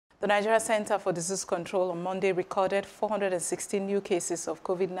The Nigeria Center for Disease Control on Monday recorded 416 new cases of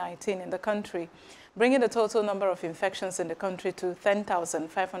COVID-19 in the country, bringing the total number of infections in the country to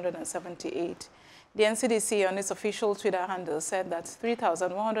 10,578. The NCDC on its official Twitter handle said that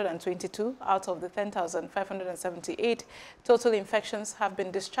 3,122 out of the 10,578 total infections have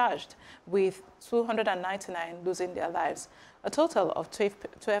been discharged, with 299 losing their lives. A total of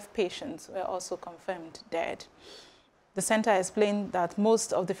 12 patients were also confirmed dead. The center explained that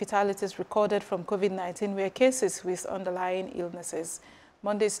most of the fatalities recorded from COVID-19 were cases with underlying illnesses.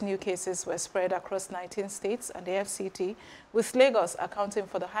 Monday's new cases were spread across 19 states and the FCT, with Lagos accounting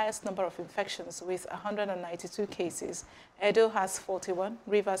for the highest number of infections with 192 cases. Edo has 41,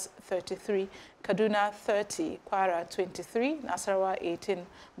 Rivers 33, Kaduna 30, Kwara 23, Nasarawa 18,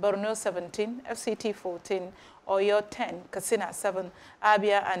 Borno 17, FCT 14, Oyo 10, Katsina 7,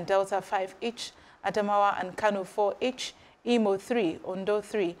 Abia and Delta 5 each, Adamawa and Kano 4 each, Imo 3, Ondo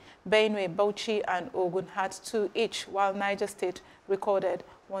 3, Benue, Bauchi and Ogun had 2 each, while Niger State recorded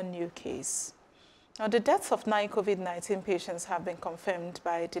 1 new case. Now, the deaths of 9 COVID-19 patients have been confirmed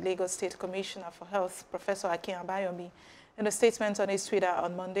by the Lagos State Commissioner for Health, Professor Akin Abayomi. In a statement on his Twitter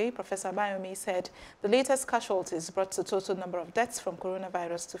on Monday, Professor Abayomi said the latest casualties brought the total number of deaths from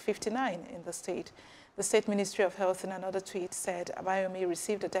coronavirus to 59 in the state. The State Ministry of Health, in another tweet, said Abayomi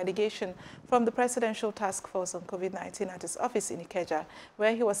received a delegation from the Presidential Task Force on COVID-19 at his office in Ikeja,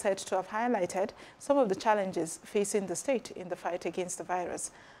 where he was said to have highlighted some of the challenges facing the state in the fight against the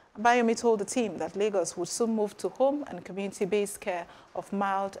virus. Abayomi told the team that Lagos would soon move to home and community-based care of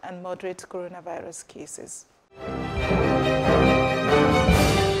mild and moderate coronavirus cases.